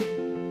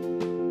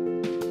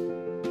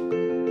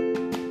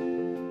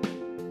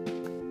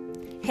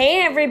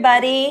Hey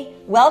everybody,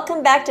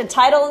 welcome back to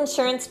Title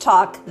Insurance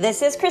Talk.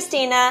 This is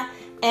Christina,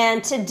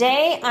 and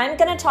today I'm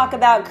going to talk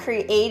about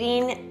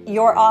creating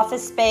your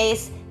office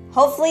space,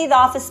 hopefully the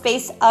office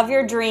space of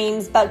your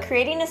dreams, but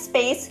creating a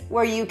space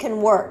where you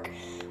can work.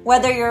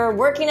 Whether you're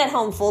working at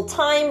home full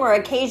time or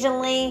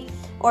occasionally,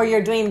 or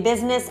you're doing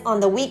business on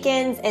the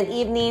weekends and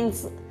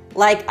evenings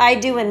like I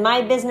do in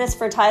my business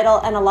for title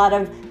and a lot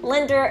of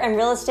lender and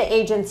real estate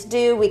agents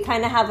do. We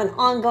kind of have an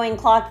ongoing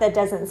clock that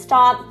doesn't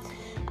stop.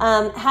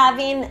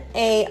 Having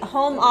a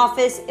home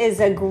office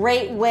is a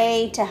great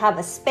way to have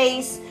a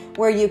space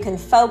where you can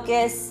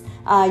focus,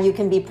 you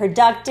can be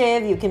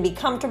productive, you can be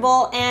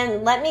comfortable,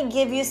 and let me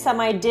give you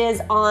some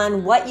ideas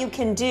on what you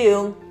can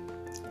do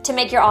to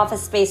make your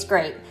office space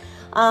great.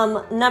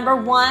 Number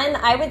one,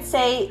 I would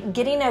say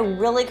getting a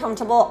really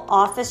comfortable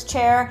office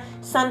chair,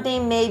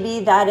 something maybe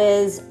that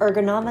is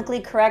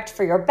ergonomically correct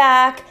for your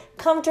back,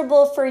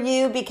 comfortable for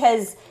you,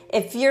 because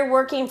if you're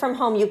working from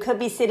home, you could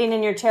be sitting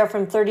in your chair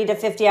from 30 to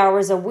 50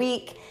 hours a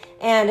week,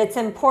 and it's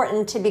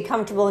important to be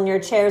comfortable in your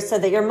chair so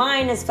that your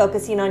mind is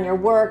focusing on your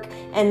work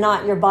and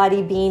not your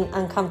body being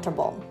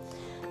uncomfortable.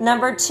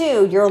 Number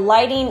two, your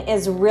lighting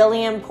is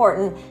really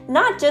important,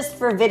 not just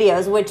for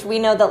videos, which we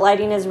know that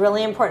lighting is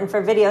really important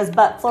for videos,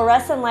 but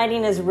fluorescent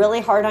lighting is really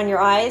hard on your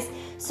eyes.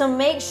 So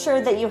make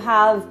sure that you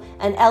have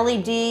an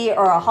LED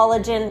or a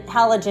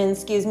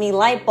halogen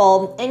light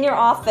bulb in your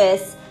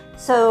office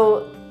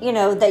so you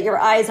know that your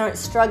eyes aren't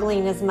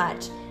struggling as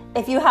much.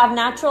 If you have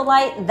natural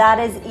light, that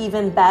is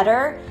even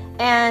better,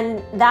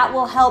 and that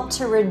will help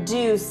to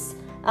reduce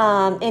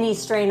any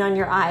strain on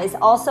your eyes.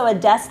 Also, a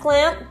desk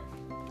lamp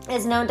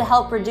is known to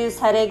help reduce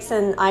headaches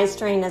and eye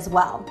strain as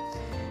well.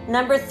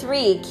 Number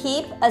three,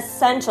 keep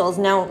essentials.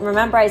 Now,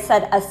 remember I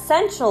said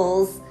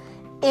essentials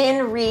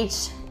in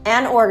reach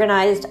and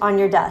organized on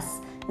your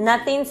desk.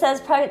 Nothing says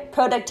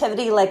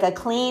productivity like a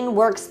clean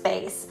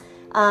workspace.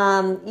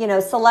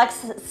 Select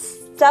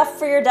stuff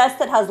for your desk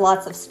that has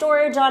lots of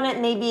storage on it.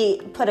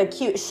 Maybe put a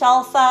cute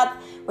shelf up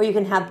where you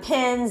can have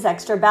pens,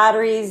 extra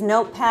batteries,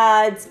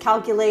 notepads,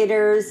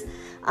 calculators,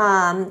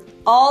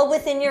 all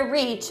within your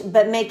reach,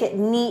 but make it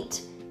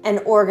neat and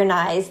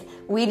organized.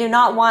 We do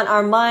not want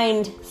our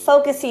mind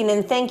focusing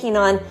and thinking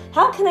on,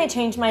 how can I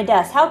change my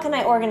desk? How can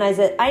I organize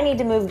it? I need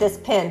to move this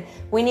pin.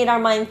 We need our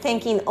mind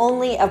thinking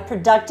only of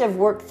productive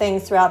work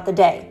things throughout the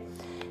day.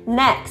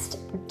 Next,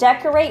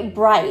 decorate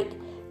bright.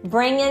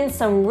 Bring in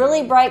some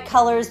really bright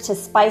colors to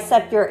spice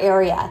up your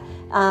area.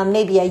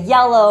 Maybe a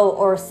yellow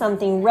or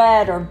something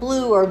red or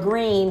blue or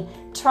green.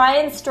 Try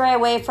and stray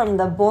away from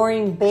the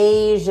boring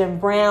beige and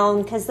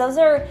brown, because those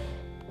are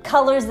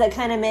colors that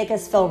kind of make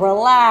us feel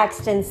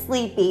relaxed and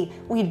sleepy.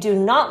 We do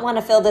not want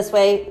to feel this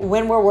way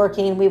when we're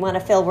working. We want to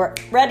feel we're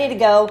ready to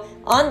go,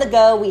 on the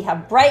go. We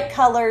have bright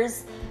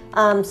colors.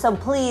 So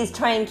please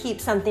try and keep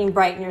something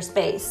bright in your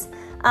space.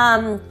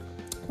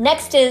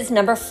 Next is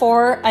number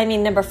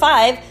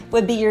five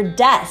would be your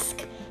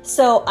desk.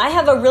 So I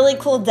have a really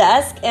cool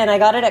desk and I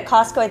got it at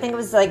Costco. I think it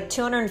was like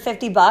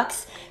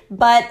 $250,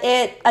 but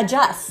it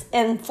adjusts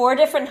in 4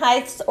 different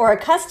heights or a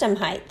custom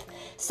height.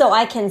 So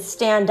I can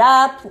stand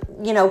up,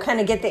 kind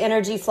of get the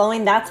energy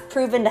flowing. That's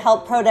proven to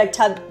help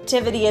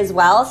productivity as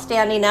well,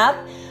 standing up.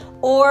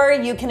 Or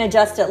you can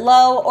adjust it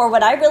low. Or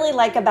what I really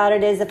like about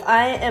it is if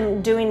I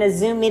am doing a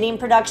Zoom meeting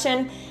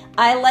production,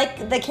 I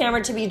like the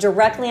camera to be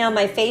directly on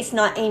my face,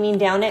 not aiming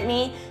down at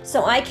me.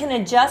 So I can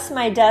adjust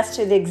my desk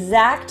to the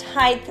exact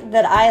height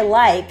that I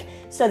like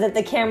so that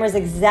the camera is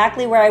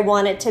exactly where I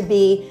want it to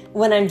be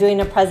when I'm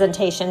doing a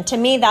presentation. To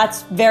me,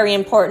 that's very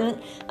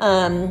important.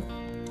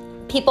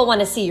 People want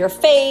to see your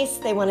face,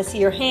 they want to see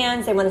your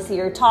hands, they want to see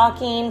your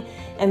talking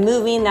and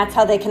moving. That's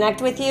how they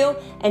connect with you,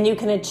 and you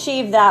can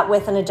achieve that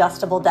with an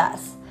adjustable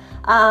desk.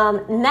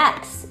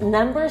 Next,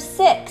 number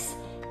 6,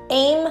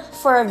 aim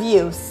for a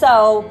view.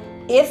 So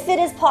if it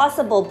is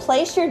possible,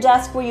 place your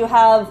desk where you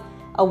have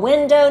a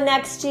window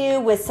next to you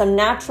with some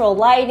natural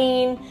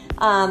lighting.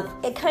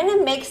 It kind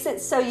of makes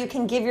it so you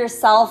can give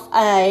yourself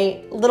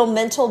a little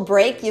mental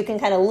break. You can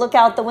kind of look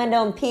out the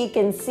window and peek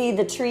and see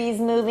the trees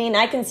moving.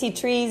 I can see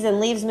trees and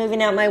leaves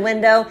moving out my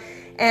window,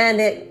 and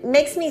it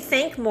makes me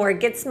think more. It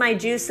gets my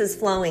juices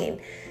flowing.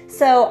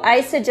 So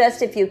I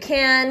suggest if you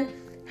can,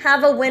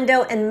 have a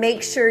window and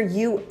make sure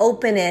you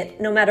open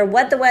it. No matter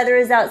what the weather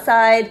is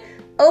outside,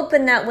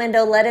 open that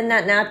window, let in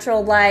that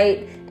natural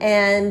light,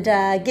 and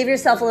give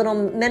yourself a little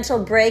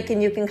mental break,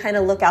 and you can kind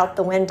of look out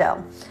the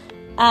window.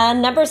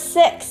 Number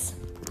 6,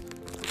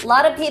 a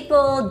lot of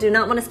people do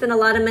not want to spend a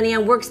lot of money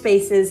on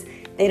workspaces.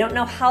 They don't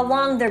know how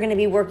long they're going to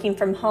be working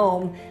from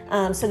home,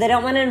 so they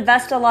don't want to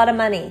invest a lot of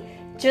money.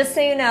 Just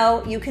so you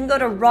know, you can go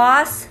to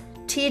Ross,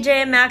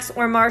 TJ Maxx,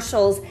 or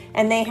Marshalls,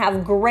 and they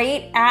have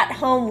great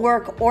at-home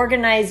work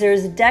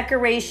organizers,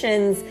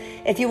 decorations.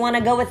 If you want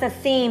to go with a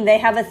theme, they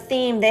have a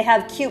theme. They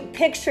have cute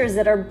pictures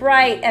that are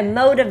bright and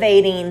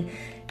motivating.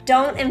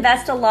 Don't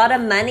invest a lot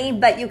of money,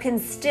 but you can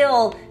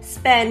still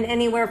spend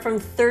anywhere from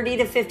 $30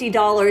 to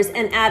 $50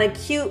 and add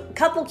a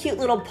couple cute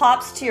little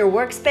pops to your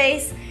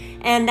workspace.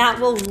 and that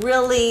will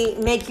really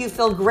make you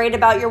feel great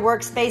about your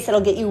workspace.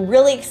 It'll get you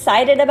really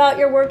excited about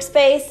your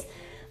workspace.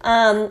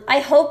 I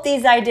hope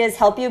these ideas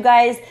help you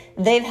guys.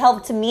 They've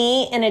helped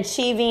me in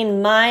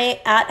achieving my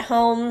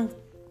at-home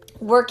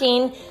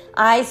working.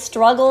 I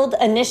struggled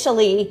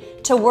initially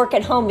to work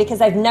at home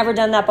because I've never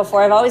done that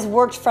before. I've always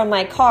worked from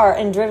my car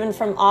and driven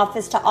from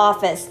office to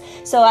office.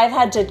 So I've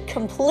had to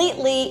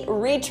completely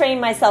retrain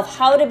myself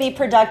how to be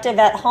productive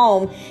at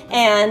home.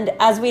 And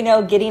as we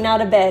know, getting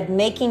out of bed,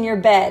 making your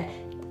bed,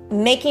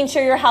 making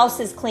sure your house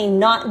is clean,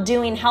 not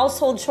doing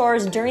household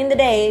chores during the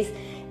days,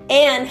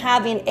 and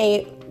having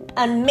an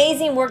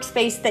amazing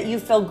workspace that you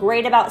feel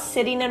great about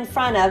sitting in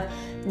front of.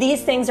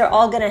 These things are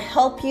all going to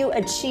help you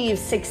achieve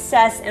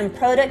success and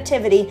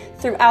productivity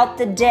throughout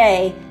the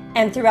day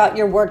and throughout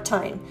your work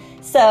time.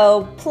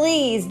 So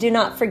please do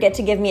not forget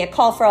to give me a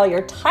call for all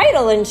your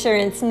title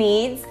insurance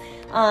needs.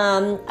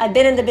 I've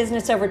been in the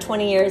business over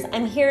 20 years.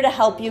 I'm here to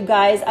help you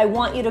guys. I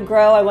want you to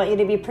grow. I want you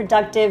to be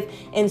productive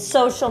in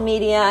social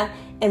media,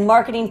 in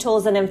marketing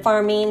tools, and in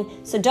farming.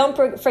 So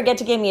don't forget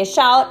to give me a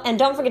shout, and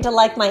don't forget to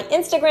like my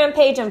Instagram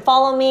page and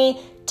follow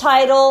me.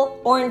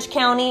 Title Orange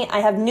County. I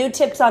have new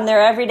tips on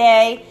there every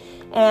day,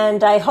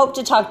 and I hope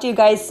to talk to you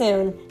guys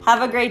soon.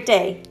 Have a great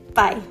day.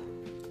 Bye.